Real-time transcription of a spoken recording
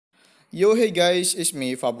Yo, hey guys, it's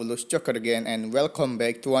me Fabulous Joker again, and welcome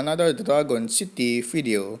back to another Dragon City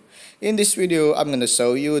video. In this video, I'm gonna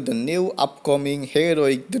show you the new upcoming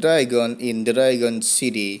heroic dragon in Dragon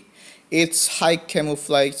City. It's High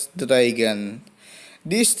Camouflage Dragon.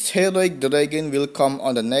 This heroic dragon will come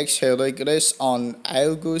on the next heroic race on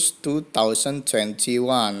August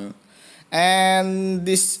 2021. And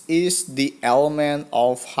this is the element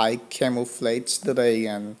of High Camouflage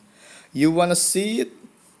Dragon. You wanna see it?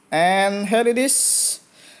 And here it is.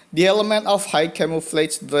 The element of High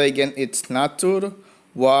Camouflage Dragon is nature,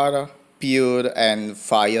 water, pure, and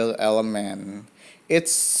fire element.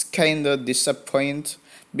 It's kinda disappointing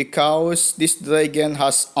because this dragon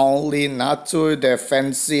has only nature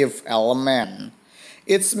defensive element.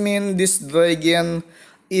 It means this dragon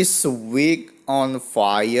is weak on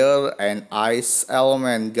fire and ice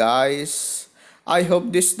element, guys. I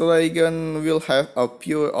hope this dragon will have a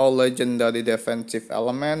pure or legendary defensive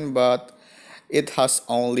element, but it has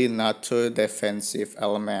only nature defensive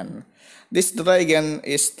element. This dragon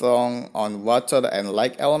is strong on water and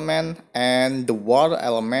light element, and the water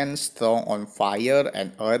element strong on fire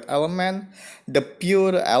and earth element, the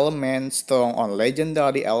pure element strong on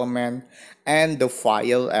legendary element, and the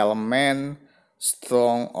fire element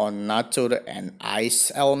strong on nature and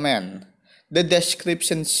ice element. The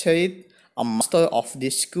description said, a master of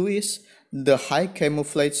this quiz, the High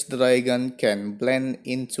Camouflage Dragon can blend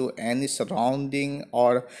into any surrounding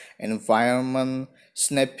or environment.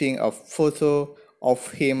 Snapping a photo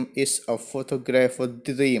of him is a photographer's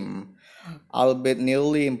dream, albeit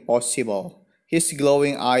nearly impossible. His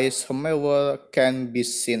glowing eyes, however, can be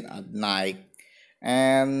seen at night.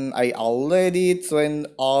 And I already trained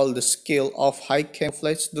all the skill of High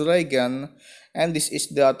Camouflage Dragon, and this is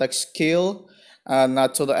the attack skill.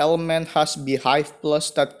 Natural element has Beehive Plus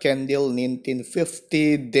that can deal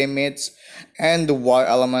 1950 damage, and the War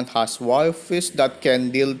element has War Fist that can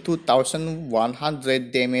deal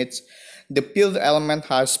 2100 damage. The Pure element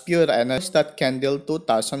has Pure Energy that can deal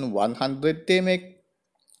 2100 damage.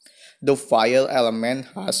 The Fire element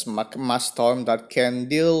has Magma Storm that can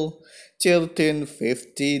deal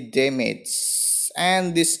 1350 damage.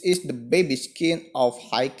 And this is the baby skin of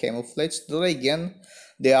High Camouflage Dragon.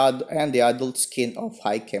 The adult skin of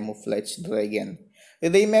High Camouflage Dragon.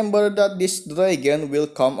 Remember that this dragon will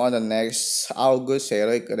come on the next August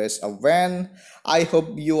heroic race event. I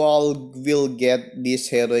hope you all will get this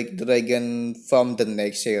heroic dragon from the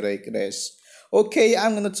next heroic race. Okay,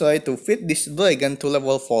 I'm gonna try to fit this dragon to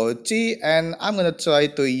level 40, and I'm gonna try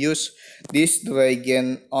to use this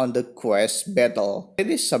dragon on the quest battle.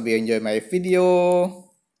 Please hope you enjoy my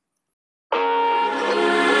video.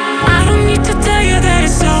 I don't need to tell you that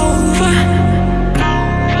it's over.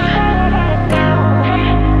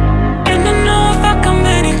 And I know if I come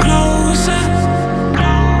any closer,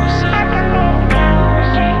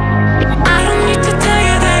 I don't need to tell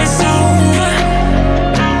you that it's over.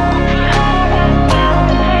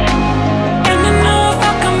 And I know if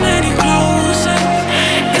I come any closer,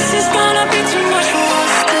 this is gonna be too much for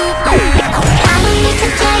us to bear. I don't need to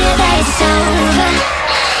tell you that it's over.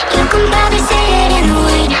 You can probably say it in the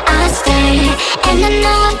way I stay. And I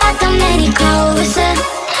know if I come any closer,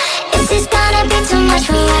 this is gonna be too much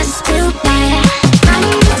for us to bear. I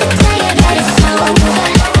don't need to tell you that it's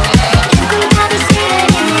over. You can probably say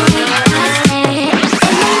it in the way I stay.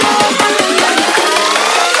 And I know if I come any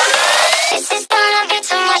closer, this is gonna be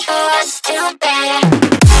too much for us to bear.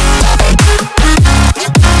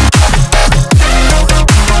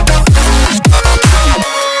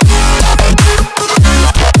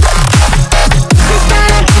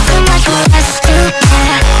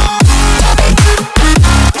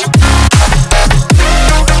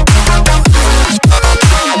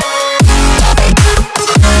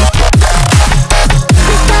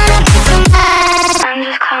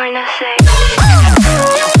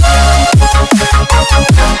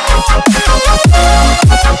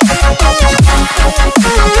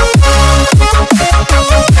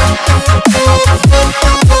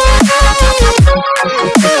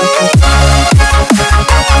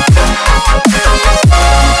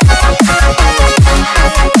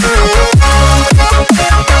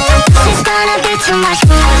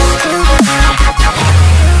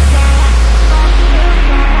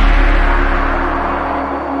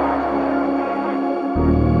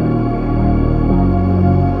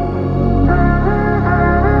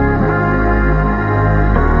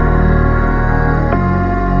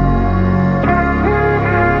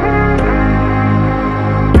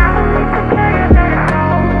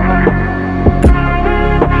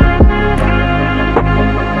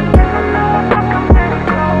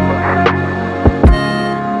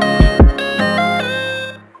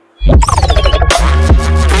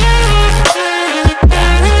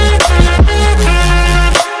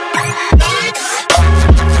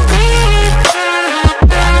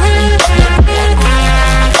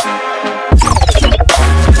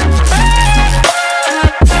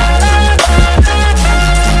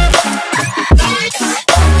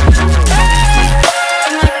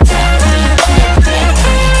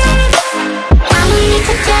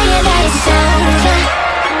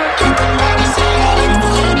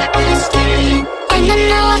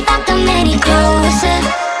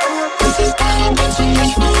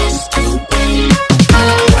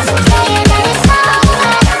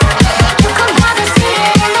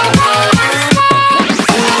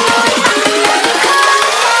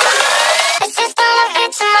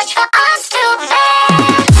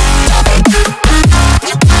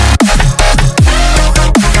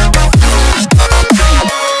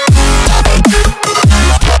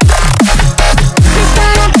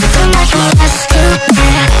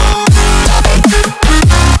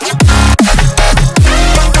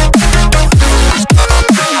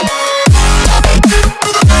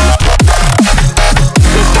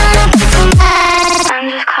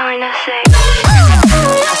 It's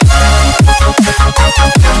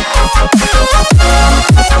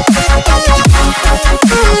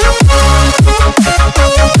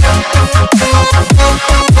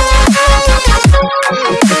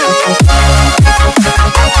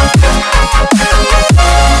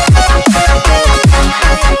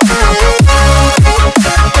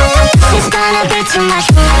gonna be too much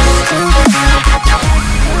for us to bear.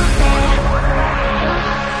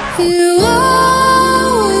 You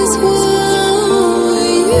always want what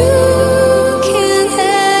you can't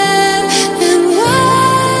have, and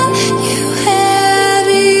what you have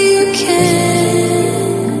you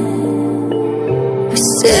can't.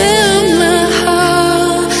 Still my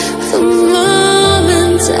heart, the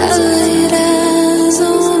moment I laid eyes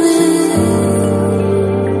on it.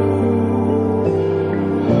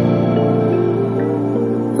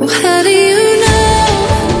 Well, how do you know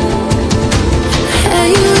how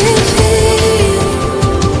you really feel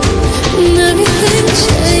when everything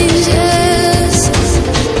changes?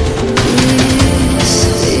 Please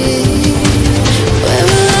speak. Where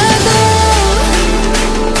will I go?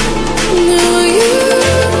 Know you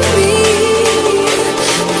mean.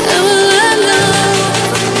 How will I know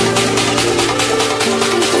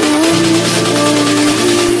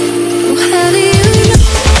well, how do you know?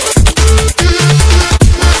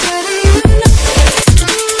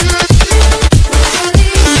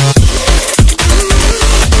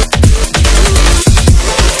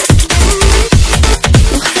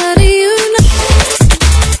 How do you know?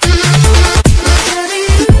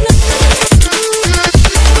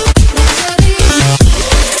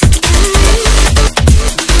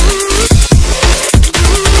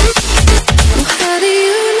 How do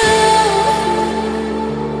you know?